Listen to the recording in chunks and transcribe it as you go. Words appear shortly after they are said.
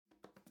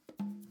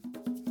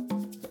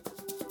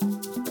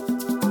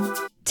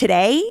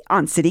Today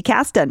on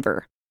CityCast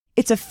Denver,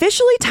 it's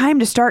officially time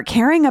to start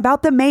caring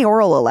about the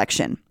mayoral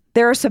election.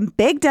 There are some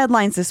big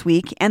deadlines this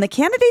week, and the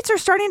candidates are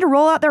starting to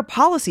roll out their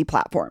policy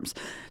platforms.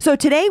 So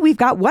today, we've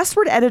got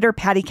Westword editor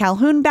Patty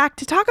Calhoun back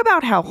to talk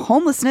about how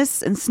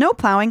homelessness and snow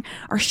plowing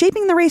are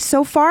shaping the race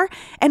so far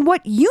and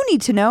what you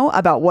need to know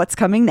about what's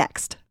coming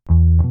next.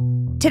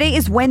 Today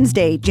is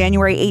Wednesday,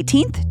 January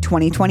 18th,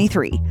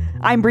 2023.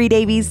 I'm Bree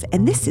Davies,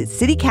 and this is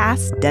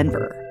CityCast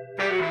Denver.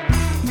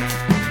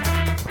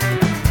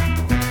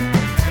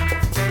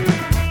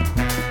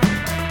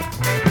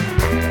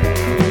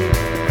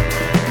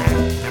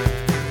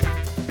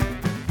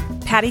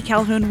 Patty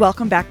Calhoun,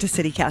 welcome back to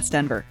CityCast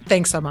Denver.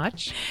 Thanks so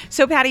much.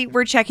 So, Patty,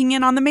 we're checking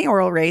in on the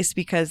mayoral race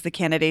because the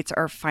candidates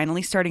are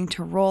finally starting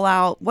to roll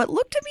out what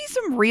look to be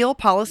some real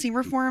policy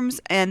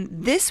reforms. And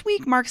this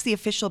week marks the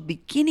official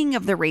beginning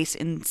of the race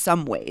in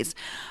some ways.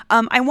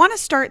 I want to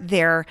start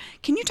there.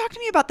 Can you talk to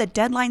me about the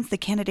deadlines the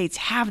candidates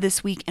have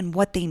this week and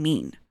what they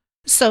mean?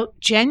 So,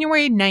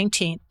 January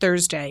 19th,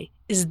 Thursday,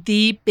 is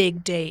the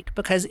big date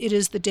because it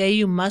is the day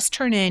you must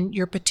turn in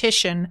your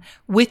petition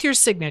with your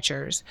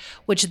signatures,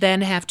 which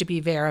then have to be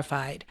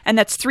verified. And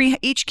that's every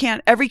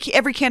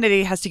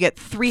candidate has to get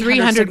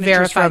 300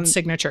 verified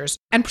signatures,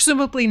 and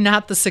presumably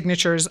not the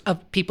signatures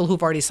of people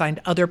who've already signed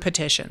other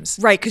petitions.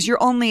 Right, because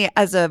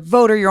as a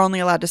voter, you're only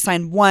allowed to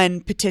sign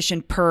one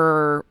petition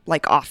per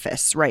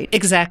office, right?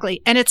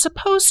 Exactly. And it's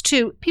supposed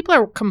to, people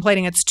are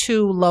complaining it's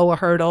too low a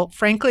hurdle.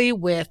 Frankly,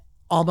 with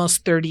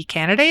almost 30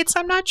 candidates,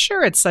 I'm not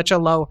sure it's such a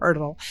low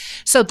hurdle.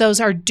 So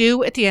those are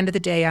due at the end of the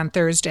day on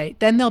Thursday.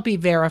 Then they'll be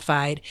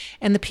verified,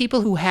 and the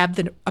people who have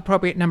the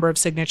appropriate number of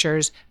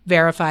signatures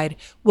verified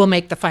will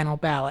make the final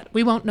ballot.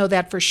 We won't know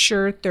that for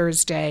sure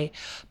Thursday,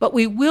 but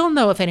we will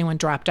know if anyone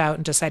dropped out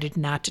and decided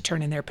not to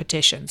turn in their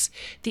petitions.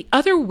 The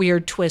other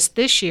weird twist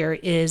this year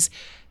is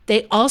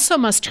they also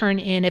must turn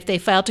in, if they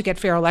file to get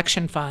fair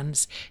election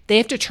funds, they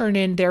have to turn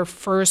in their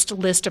first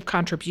list of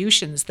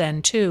contributions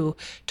then too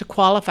to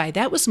qualify.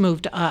 That was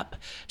moved up.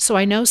 So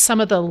I know some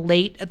of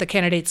the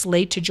candidates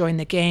late to join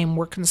the game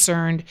were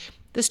concerned,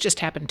 this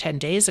just happened 10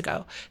 days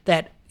ago,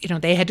 that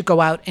they had to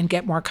go out and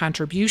get more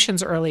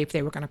contributions early if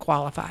they were going to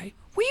qualify.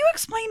 Will you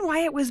explain why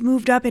it was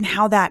moved up and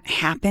how that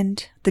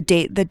happened, the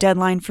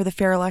deadline for the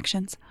fair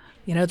elections?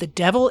 The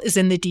devil is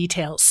in the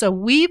details. So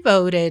we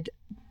voted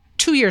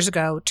 2 years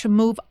ago to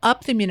move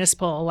up the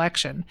municipal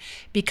election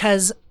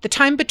because the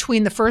time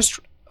between the first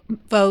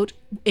vote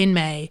in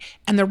May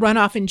and the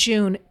runoff in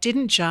June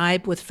didn't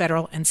jibe with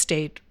federal and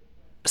state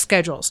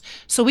schedules.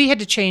 So we had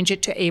to change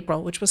it to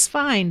April, which was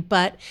fine,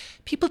 but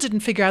people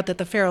didn't figure out that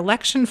the Fair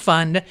Election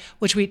Fund,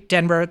 which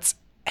Denverites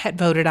had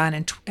voted on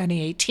in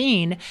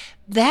 2018,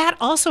 that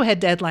also had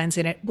deadlines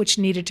in it which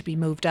needed to be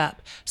moved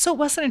up. So it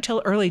wasn't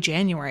until early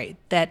January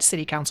that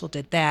City Council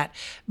did that,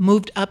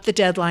 moved up the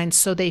deadlines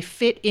so they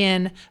fit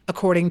in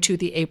according to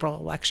the April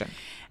election.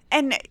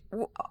 And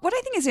what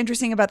I think is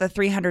interesting about the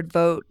 300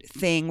 vote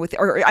thing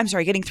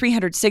getting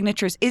 300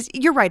 signatures is,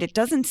 you're right, it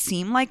doesn't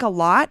seem like a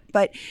lot,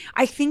 but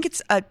I think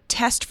it's a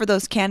test for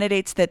those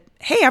candidates that,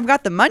 hey, I've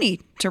got the money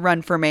to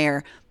run for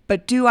mayor,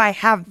 but do I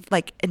have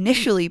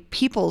initially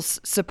people's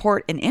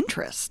support and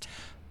interest?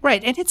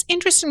 Right. And it's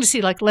interesting to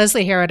see,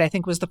 Leslie Herod, I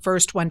think, was the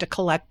first one to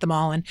collect them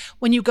all. And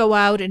when you go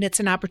out and it's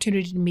an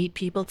opportunity to meet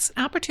people, it's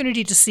an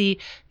opportunity to see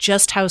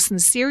just how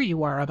sincere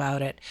you are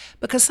about it.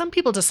 Because some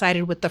people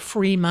decided with the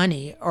free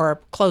money,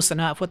 or close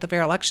enough with the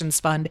Fair Elections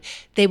Fund,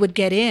 they would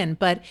get in.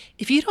 But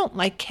if you don't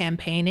like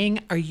campaigning,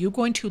 are you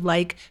going to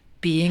like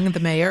being the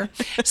mayor?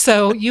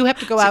 So you have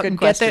to go out and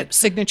get the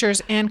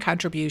signatures and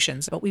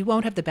contributions. But we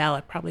won't have the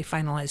ballot probably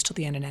finalized till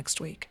the end of next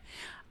week.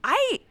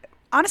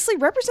 Honestly,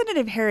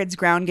 Representative Herrod's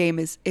ground game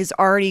is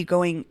already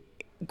going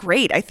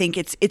great. I think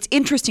it's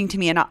interesting to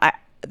me, and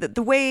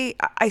the way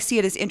I see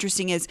it as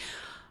interesting is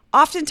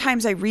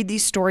oftentimes I read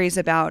these stories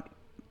about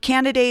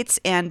candidates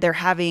and they're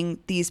having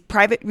these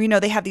private,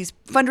 they have these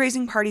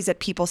fundraising parties at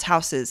people's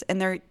houses,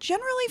 and they're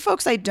generally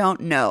folks I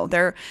don't know.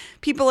 They're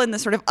people in the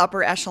sort of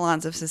upper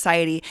echelons of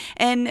society.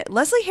 And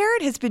Leslie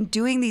Herod has been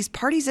doing these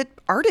parties at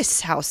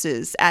artists'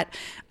 houses, at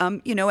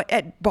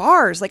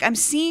bars. I'm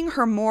seeing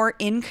her more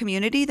in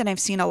community than I've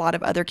seen a lot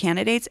of other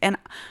candidates. And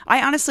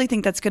I honestly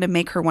think that's going to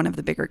make her one of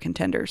the bigger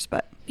contenders.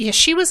 But yeah,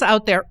 she was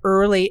out there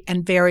early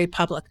and very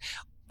public.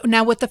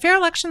 Now, with the Fair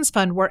Elections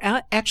Fund, we're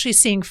actually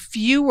seeing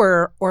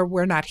fewer, or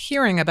we're not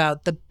hearing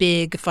about the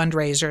big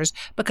fundraisers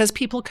because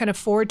people can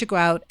afford to go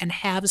out and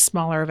have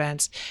smaller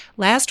events.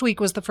 Last week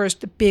was the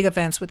first big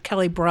events with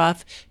Kelly Brough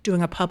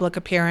doing a public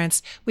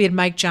appearance. We had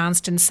Mike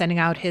Johnston sending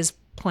out his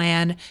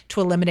plan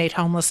to eliminate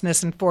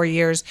homelessness in 4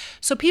 years.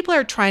 So people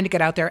are trying to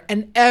get out there,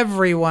 and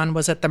everyone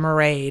was at the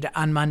parade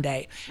on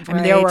Monday. Right. I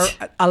mean, there were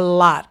a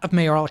lot of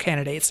mayoral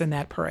candidates in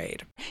that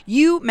parade.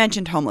 You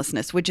mentioned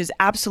homelessness, which is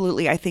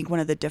absolutely, I think, one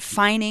of the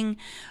defining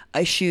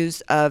issues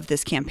of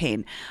this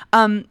campaign.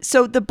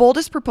 So the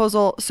boldest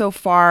proposal so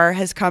far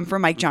has come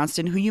from Mike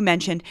Johnston, who you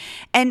mentioned,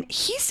 and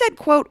he said,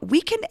 quote,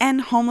 "We can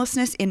end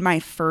homelessness in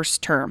my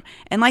first term."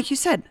 And like you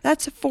said,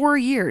 that's 4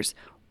 years.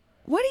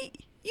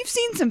 You've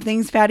seen some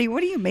things, Patty. What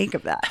do you make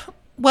of that?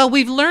 Well,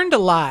 we've learned a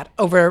lot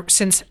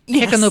since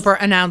Hickenlooper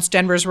announced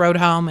Denver's Road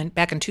Home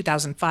back in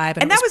 2005.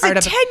 And that was a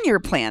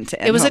 10-year plan to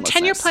end It was a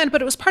homelessness. 10-year plan,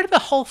 but it was part of the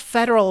whole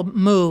federal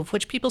move,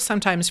 which people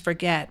sometimes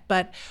forget.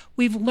 But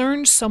we've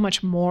learned so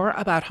much more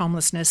about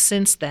homelessness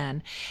since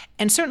then.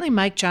 And certainly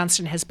Mike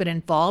Johnston has been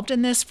involved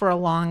in this for a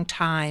long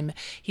time.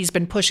 He's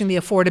been pushing the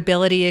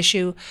affordability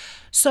issue.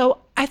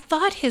 So I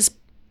thought his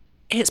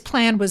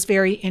plan was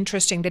very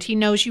interesting, that he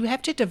knows you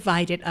have to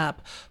divide it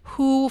up.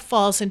 Who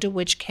falls into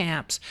which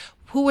camps?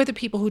 Who are the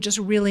people who just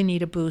really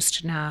need a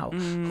boost now?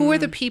 Who are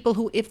the people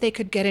who, if they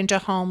could get into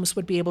homes,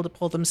 would be able to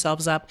pull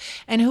themselves up?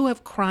 And who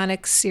have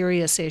chronic,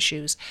 serious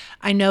issues?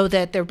 I know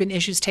that there have been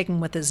issues taken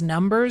with his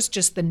numbers,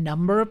 just the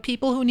number of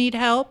people who need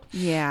help.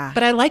 Yeah.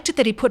 But I liked it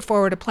that he put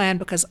forward a plan,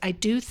 because I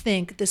do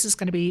think this is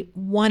going to be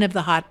one of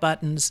the hot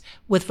buttons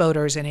with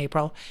voters in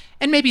April,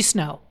 and maybe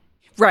snow.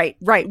 Right,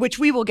 which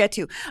we will get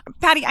to.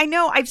 Patty, I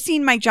know I've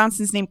seen Mike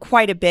Johnston's name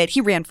quite a bit.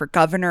 He ran for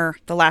governor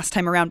the last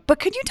time around. But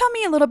could you tell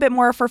me a little bit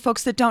more for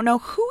folks that don't know,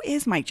 who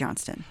is Mike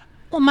Johnston?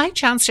 Well, Mike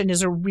Johnston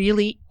is a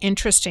really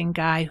interesting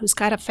guy who's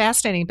got a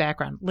fascinating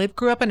background.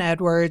 Grew up in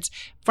Edwards,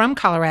 from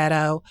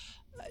Colorado,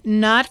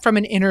 not from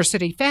an inner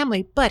city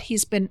family, but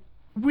he's been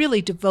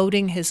really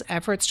devoting his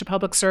efforts to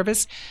public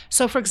service.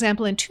 So, for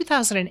example, in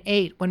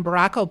 2008, when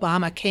Barack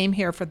Obama came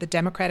here for the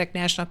Democratic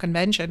National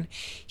Convention,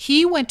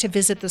 he went to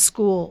visit the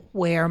school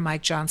where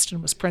Mike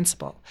Johnston was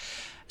principal.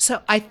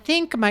 So I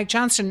think Mike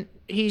Johnston,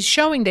 he's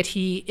showing that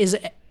he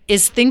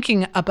is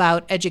thinking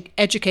about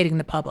educating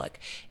the public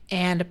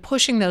and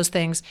pushing those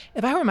things.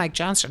 If I were Mike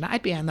Johnston,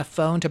 I'd be on the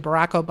phone to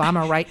Barack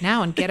Obama right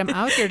now and get him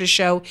out here to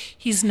show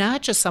he's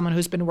not just someone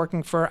who's been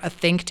working for a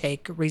think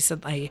tank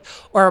recently,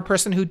 or a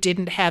person who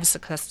didn't have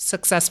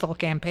successful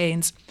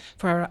campaigns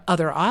for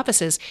other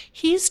offices.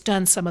 He's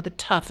done some of the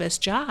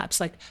toughest jobs,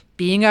 like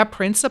being a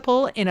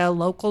principal in a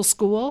local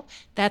school.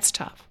 That's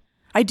tough.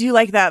 I do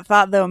like that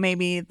thought, though,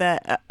 maybe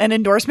that an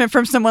endorsement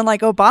from someone like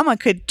Obama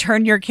could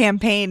turn your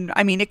campaign.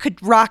 I mean, it could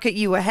rocket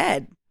you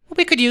ahead.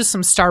 We could use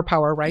some star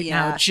power right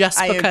now, just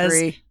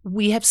because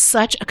we have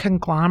such a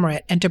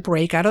conglomerate, and to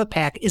break out of the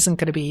pack isn't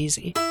going to be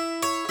easy.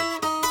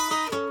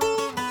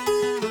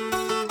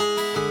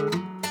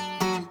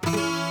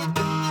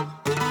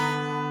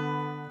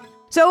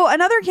 So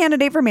another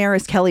candidate for mayor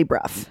is Kelly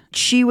Brough.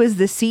 She was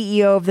the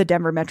CEO of the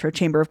Denver Metro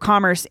Chamber of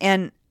Commerce,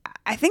 and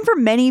I think for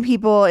many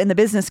people in the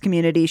business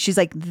community, she's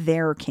like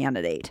their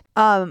candidate.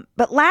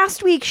 But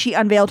last week, she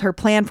unveiled her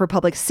plan for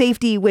public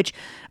safety, which,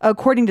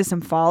 according to some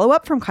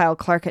follow-up from Kyle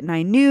Clark at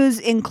 9 News,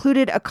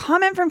 included a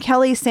comment from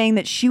Kelly saying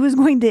that she was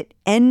going to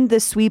end the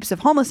sweeps of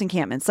homeless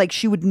encampments, like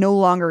she would no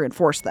longer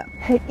enforce them.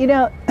 Hey,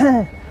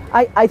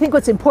 I think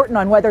what's important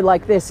on weather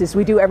like this is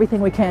we do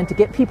everything we can to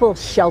get people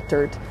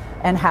sheltered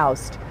and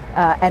housed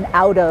and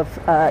out of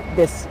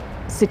this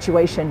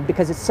situation,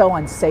 because it's so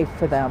unsafe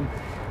for them.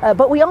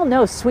 But we all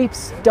know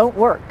sweeps don't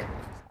work.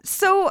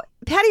 So,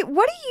 Patty,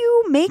 what do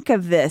you make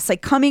of this?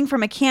 Like, coming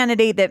from a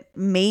candidate that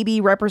may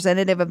be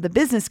representative of the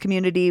business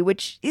community,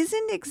 which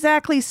isn't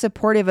exactly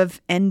supportive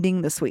of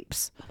ending the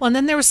sweeps. Well, and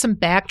then there was some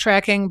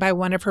backtracking by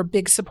one of her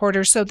big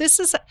supporters. So this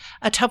is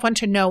a tough one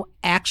to know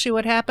actually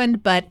what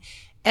happened. But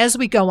as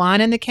we go on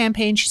in the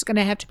campaign, she's going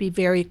to have to be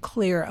very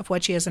clear of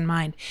what she has in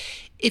mind.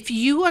 If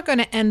you are going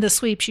to end the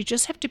sweeps, you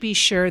just have to be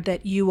sure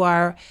that you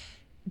are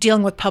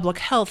dealing with public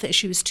health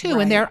issues too.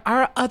 Right. And there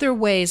are other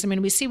ways. I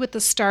mean, we see with the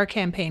STAR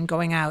campaign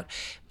going out,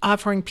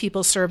 offering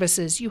people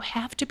services, you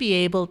have to be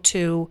able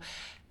to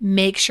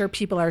make sure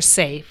people are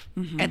safe.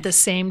 At the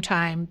same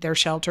time they're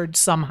sheltered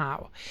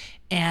somehow.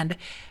 And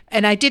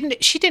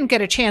she didn't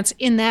get a chance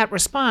in that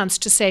response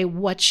to say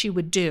what she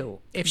would do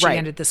if she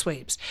ended the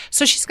sweeps.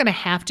 So she's going to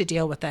have to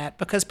deal with that,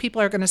 because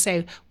people are going to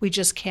say, we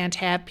just can't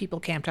have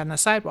people camped on the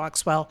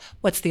sidewalks. Well,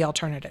 what's the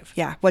alternative?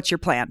 Yeah. What's your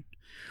plan?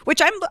 Which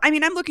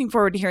I'm looking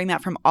forward to hearing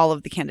that from all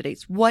of the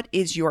candidates. What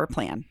is your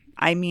plan?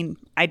 I mean,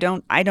 I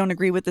don't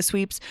agree with the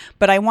sweeps,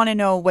 but I want to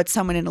know what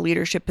someone in a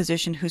leadership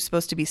position who's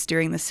supposed to be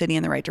steering the city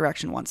in the right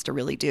direction wants to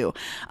really do.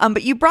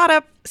 But you brought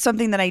up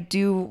something that I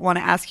do want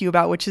to ask you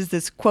about, which is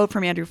this quote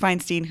from Andrew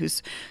Feinstein,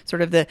 who's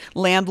sort of the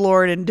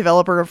landlord and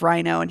developer of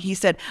Rhino. And he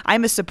said,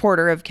 "I'm a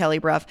supporter of Kelly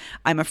Brough.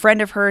 I'm a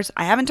friend of hers.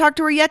 I haven't talked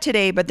to her yet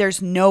today, but there's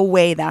no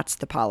way that's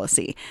the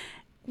policy."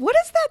 What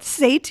does that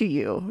say to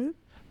you?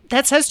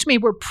 That says to me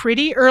we're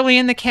pretty early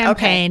in the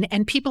campaign,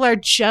 and people are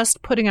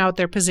just putting out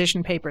their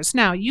position papers.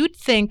 Now, you'd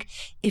think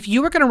if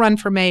you were going to run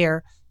for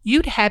mayor,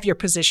 you'd have your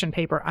position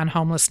paper on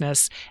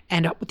homelessness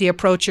and the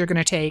approach you're going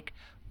to take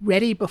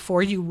ready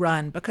before you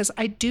run, because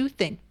I do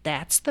think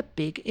that's the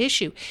big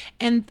issue.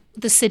 And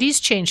the city's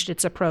changed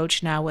its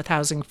approach now with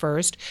Housing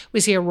First. We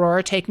see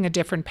Aurora taking a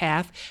different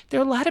path. There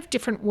are a lot of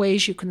different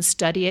ways you can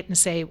study it and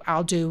say,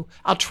 I'll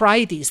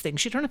try these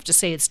things. You don't have to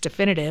say it's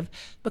definitive,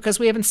 because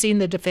we haven't seen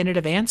the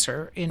definitive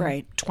answer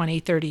in 20,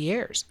 30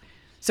 years.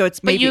 So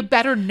it's maybe, but you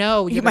better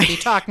know you're going to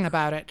be talking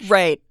about it.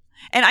 Right.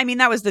 And I mean,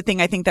 that was the thing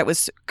I think that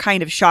was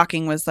kind of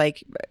shocking, was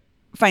like,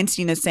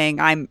 Feinstein is saying,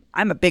 I'm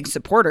a big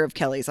supporter of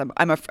Kelly's.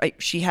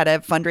 She had a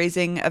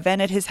fundraising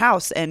event at his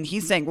house, and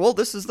he's saying, well,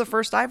 this is the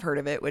first I've heard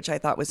of it, which I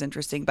thought was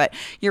interesting. But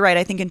you're right.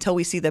 I think until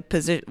we see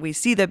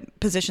the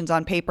positions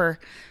on paper,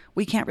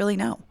 we can't really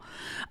know.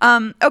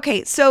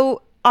 Okay,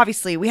 so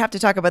obviously we have to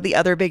talk about the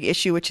other big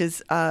issue, which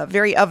is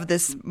very of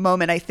this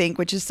moment, I think,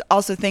 which is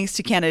also thanks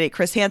to candidate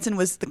Chris Hansen,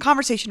 was the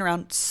conversation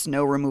around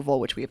snow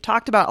removal, which we have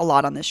talked about a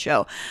lot on this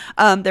show.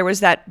 There was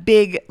that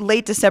big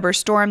late December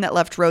storm that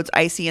left roads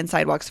icy and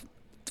sidewalks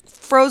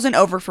frozen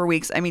over for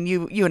weeks. I mean,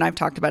 you and I've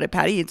talked about it,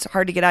 Patty. It's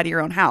hard to get out of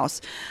your own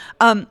house.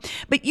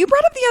 But you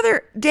brought up the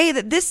other day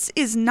that this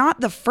is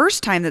not the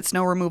first time that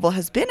snow removal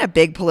has been a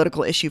big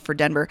political issue for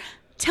Denver.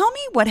 Tell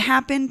me what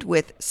happened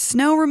with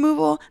snow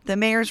removal, the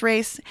mayor's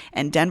race,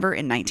 and Denver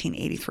in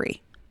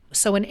 1983.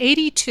 So in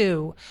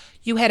 82,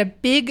 you had a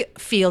big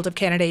field of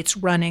candidates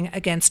running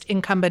against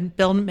incumbent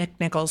Bill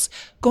McNichols,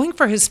 going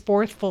for his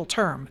fourth full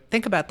term.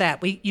 Think about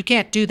that. You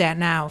can't do that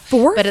now.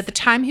 Fourth? But at the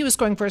time, he was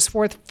going for his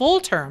fourth full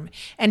term,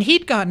 and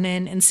he'd gotten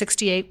in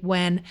 68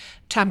 when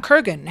Tom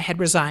Kurgan had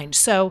resigned.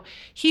 So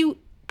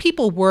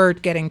people were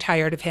getting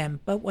tired of him.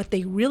 But what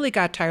they really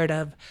got tired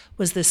of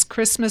was this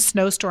Christmas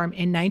snowstorm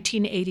in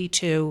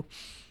 1982.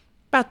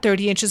 About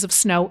 30 inches of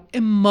snow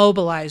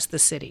immobilized the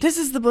city. This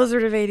is the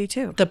blizzard of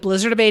 82. The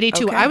blizzard of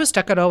 82. Okay. I was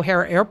stuck at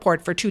O'Hare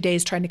Airport for 2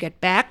 days trying to get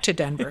back to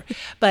Denver.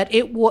 But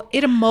it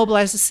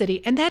immobilized the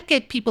city, and that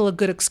gave people a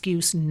good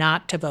excuse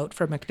not to vote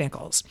for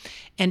McNichols.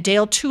 And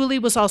Dale Tooley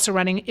was also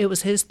running. It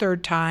was his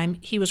third time.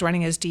 He was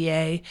running as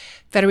DA.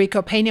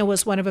 Federico Pena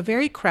was one of a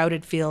very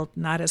crowded field,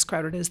 not as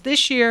crowded as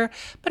this year,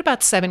 but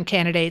about 7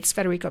 candidates.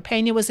 Federico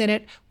Pena was in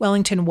it.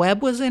 Wellington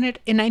Webb was in it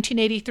in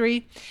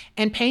 1983.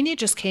 And Pena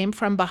just came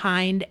from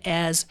behind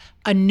as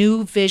a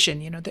new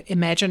vision,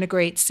 imagine a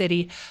great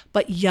city,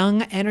 but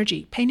young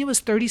energy. Pena was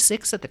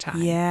 36 at the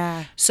time.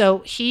 Yeah. So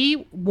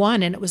he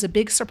won, and it was a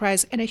big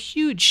surprise and a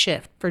huge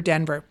shift for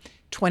Denver.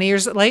 20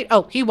 years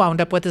later, he wound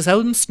up with his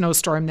own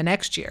snowstorm the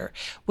next year,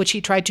 which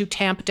he tried to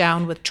tamp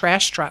down with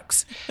trash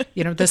trucks,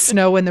 the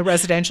snow in the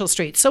residential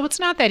streets. So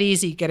it's not that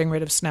easy getting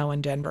rid of snow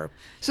in Denver.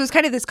 So it's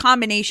kind of this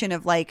combination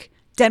of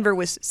Denver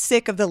was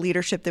sick of the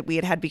leadership that we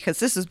had because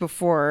this is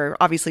before,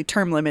 obviously,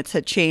 term limits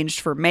had changed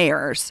for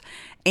mayors.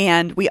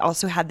 And we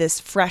also had this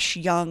fresh,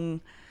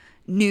 young,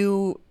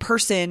 new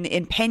person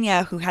in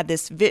Pena who had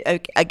this,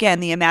 again,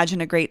 the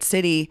Imagine a Great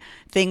City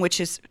thing,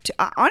 which is,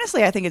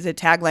 honestly, I think is a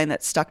tagline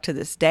that's stuck to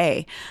this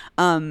day.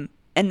 And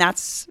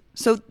that's,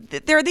 so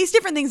there are these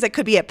different things that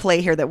could be at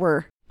play here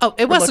that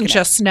it wasn't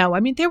just snow. I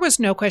mean, there was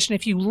no question.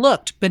 If you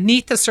looked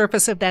beneath the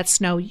surface of that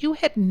snow, you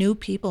had new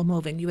people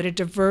moving. You had a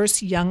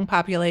diverse young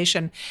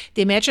population.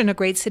 The Imagine a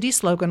Great City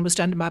slogan was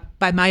done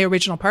by my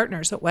original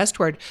partners at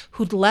Westward,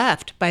 who'd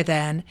left by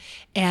then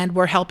and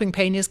were helping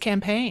Pena's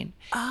campaign.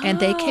 Oh. And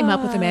they came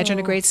up with Imagine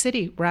a Great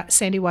City,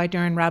 Sandy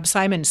Widener and Rob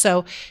Simon.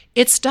 So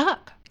it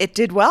stuck. It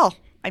did well.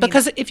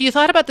 Because if you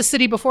thought about the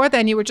city before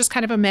then, you were just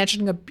kind of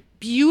imagining a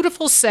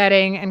beautiful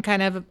setting and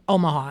kind of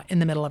Omaha in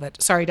the middle of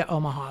it. Sorry to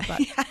Omaha, but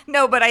yeah,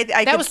 no, but I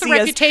that was the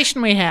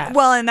reputation we had.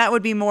 Well, and that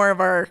would be more of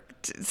our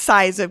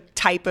size of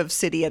type of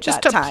city at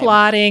that time. Just a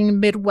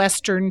plodding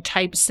Midwestern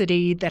type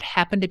city that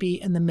happened to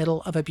be in the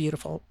middle of a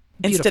beautiful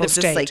instead of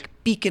state.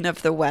 Just Beacon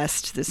of the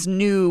West, this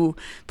new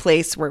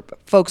place where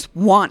folks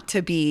want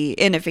to be,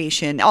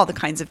 innovation, all the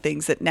kinds of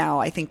things that now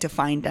I think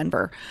define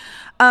Denver.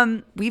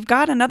 We've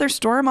got another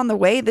storm on the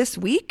way this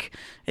week.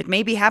 It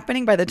may be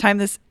happening by the time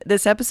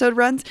this episode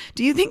runs.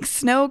 Do you think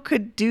snow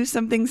could do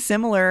something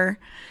similar?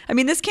 I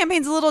mean, this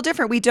campaign's a little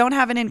different. We don't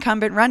have an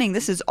incumbent running.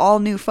 This is all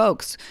new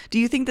folks. Do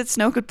you think that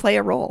snow could play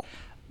a role?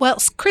 Well,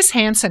 Chris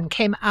Hansen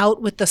came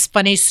out with the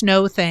funny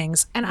snow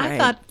things, and I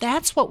thought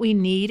that's what we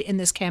need in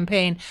this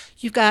campaign.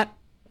 You've got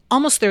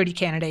almost 30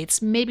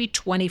 candidates, maybe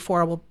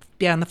 24 will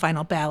be on the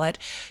final ballot.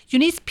 You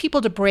need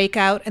people to break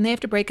out, and they have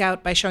to break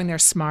out by showing they're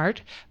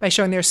smart, by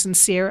showing they're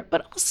sincere,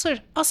 but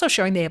also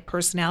showing they have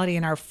personality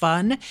and are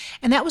fun.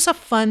 And that was a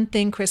fun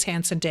thing Chris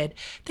Hansen did.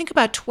 Think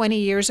about 20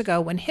 years ago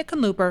when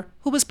Hickenlooper,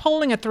 who was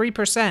polling at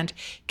 3%,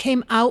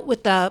 came out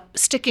with the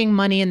sticking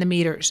money in the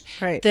meters,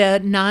 the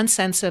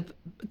nonsense of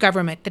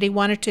government, that he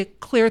wanted to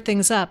clear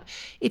things up.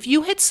 If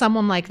you had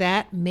someone like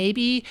that,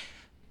 maybe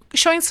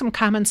showing some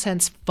common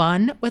sense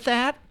fun with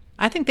that,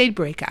 I think they'd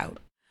break out.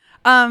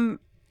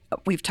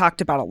 We've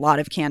talked about a lot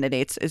of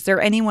candidates. Is there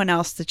anyone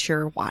else that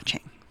you're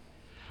watching?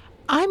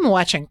 I'm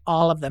watching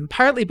all of them,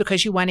 partly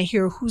because you want to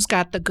hear who's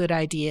got the good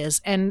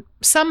ideas, and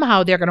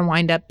somehow they're going to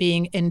wind up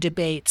being in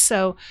debate.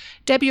 So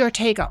Debbie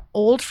Ortega,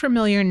 old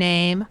familiar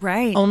name,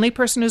 right? Only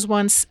person who's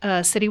won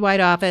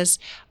citywide office.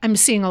 I'm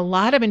seeing a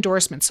lot of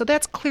endorsements. So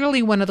that's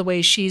clearly one of the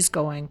ways she's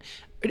going.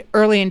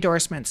 Early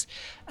endorsements.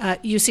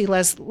 You see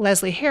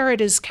Leslie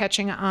Herod is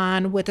catching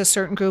on with a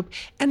certain group,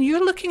 and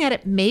you're looking at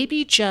it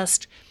maybe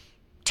just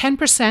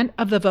 10%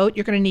 of the vote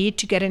you're going to need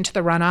to get into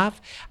the runoff.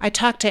 I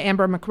talked to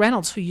Amber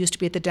McReynolds, who used to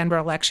be at the Denver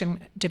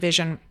election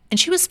division, and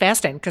she was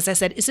fascinated because I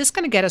said, is this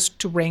going to get us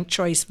to ranked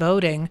choice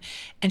voting?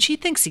 And she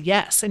thinks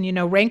yes.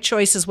 And, ranked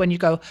choice is when you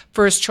go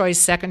first choice,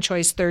 second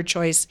choice, third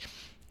choice.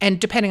 And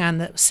depending on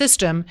the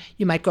system,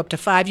 you might go up to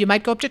 5, you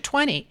might go up to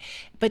 20.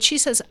 But she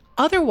says,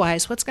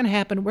 otherwise, what's going to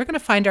happen? We're going to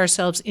find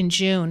ourselves in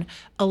June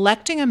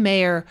electing a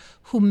mayor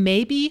who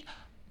maybe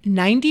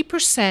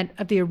 90%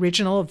 of the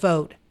original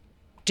vote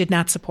did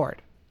not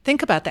support.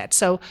 Think about that.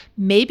 So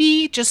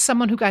maybe just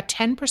someone who got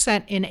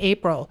 10% in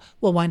April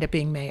will wind up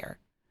being mayor.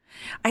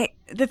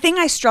 The thing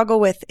I struggle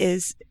with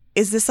is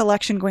this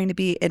election going to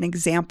be an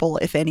example,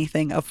 if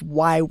anything, of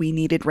why we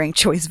needed ranked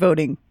choice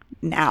voting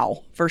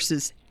now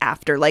versus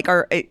after? Like,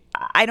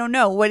 I don't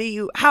know.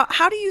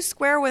 How do you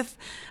square with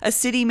a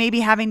city maybe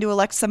having to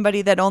elect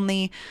somebody that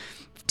only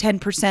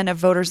 10% of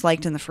voters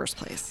liked in the first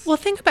place? Well,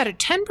 think about it.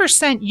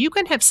 10%, you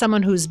can have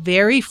someone who's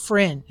very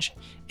fringe.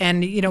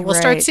 And, we'll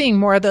start Right. seeing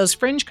more of those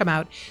fringe come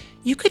out.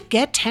 You could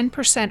get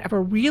 10% of a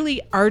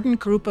really ardent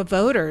group of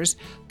voters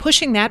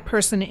pushing that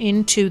person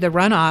into the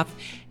runoff.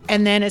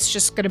 And then it's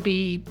just going to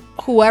be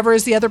whoever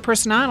is the other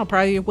person on will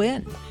probably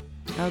win.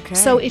 Okay.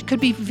 So it could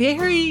be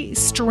very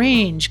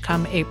strange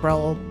come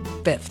April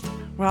 5th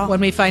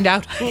when we find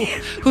out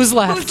who's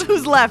left.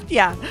 Who's left?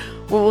 Yeah.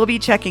 Well, we'll be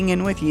checking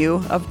in with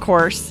you, of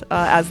course,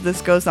 as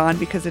this goes on,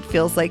 because it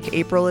feels like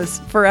April is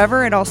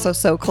forever and also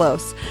so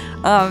close.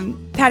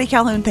 Patty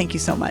Calhoun, thank you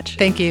so much.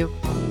 Thank you.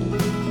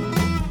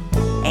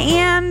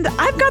 And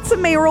I've got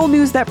some mayoral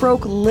news that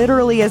broke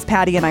literally as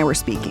Patty and I were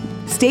speaking.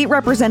 State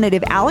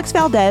Representative Alex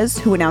Valdez,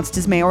 who announced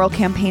his mayoral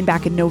campaign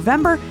back in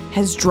November,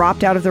 has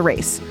dropped out of the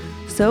race.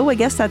 So I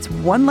guess that's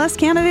one less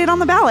candidate on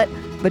the ballot.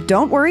 But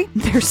don't worry,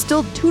 there's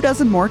still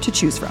 24 more to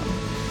choose from.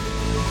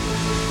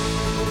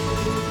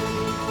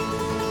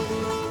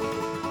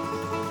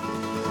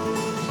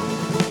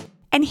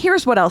 And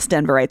here's what else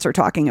Denverites are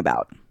talking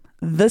about.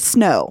 The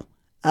snow.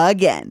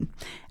 Again.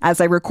 As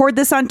I record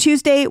this on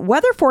Tuesday,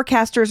 weather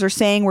forecasters are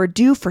saying we're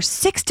due for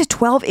 6 to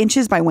 12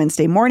 inches by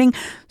Wednesday morning,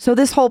 so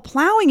this whole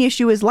plowing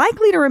issue is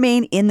likely to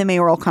remain in the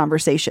mayoral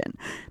conversation.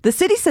 The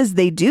city says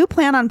they do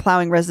plan on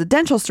plowing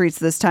residential streets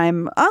this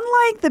time,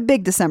 unlike the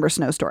big December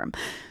snowstorm.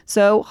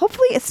 So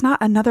hopefully it's not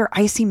another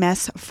icy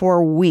mess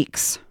for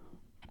weeks.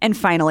 And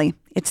finally,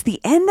 it's the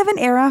end of an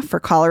era for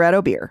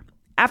Colorado beer.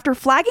 After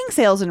flagging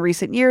sales in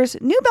recent years,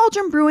 New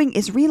Belgium Brewing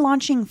is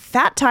relaunching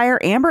Fat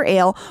Tire Amber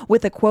Ale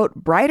with a, quote,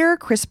 brighter,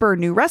 crisper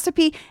new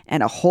recipe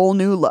and a whole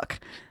new look.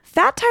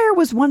 Fat Tire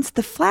was once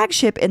the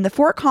flagship in the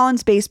Fort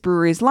Collins-based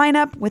brewery's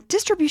lineup, with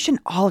distribution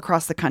all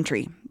across the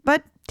country.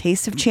 But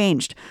tastes have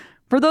changed.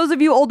 For those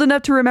of you old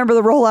enough to remember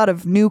the rollout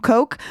of New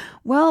Coke,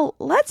 well,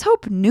 let's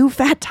hope New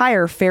Fat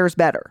Tire fares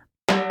better.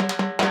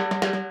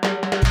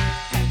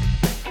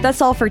 That's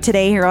all for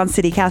today here on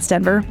CityCast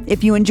Denver.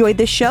 If you enjoyed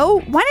this show,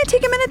 why not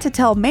take a minute to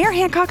tell Mayor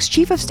Hancock's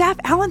Chief of Staff,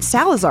 Alan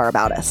Salazar,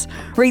 about us?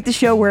 Rate the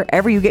show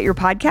wherever you get your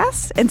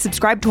podcasts and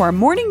subscribe to our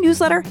morning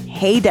newsletter,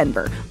 Hey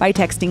Denver, by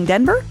texting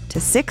Denver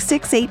to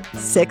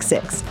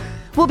 66866.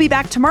 We'll be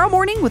back tomorrow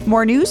morning with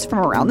more news from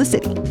around the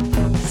city.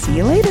 See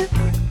you later.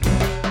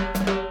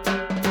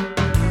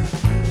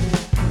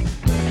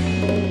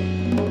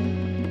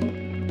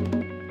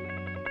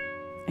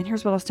 And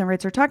here's what else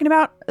Denverites are talking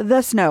about.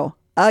 The snow.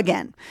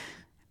 Again.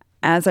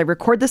 As I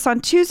record this on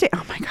Tuesday,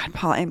 oh my God,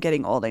 Paul, I'm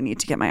getting old. I need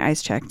to get my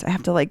eyes checked. I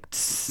have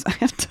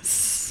to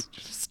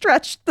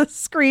stretch the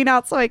screen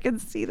out so I can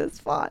see this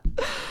font.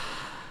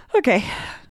 Okay.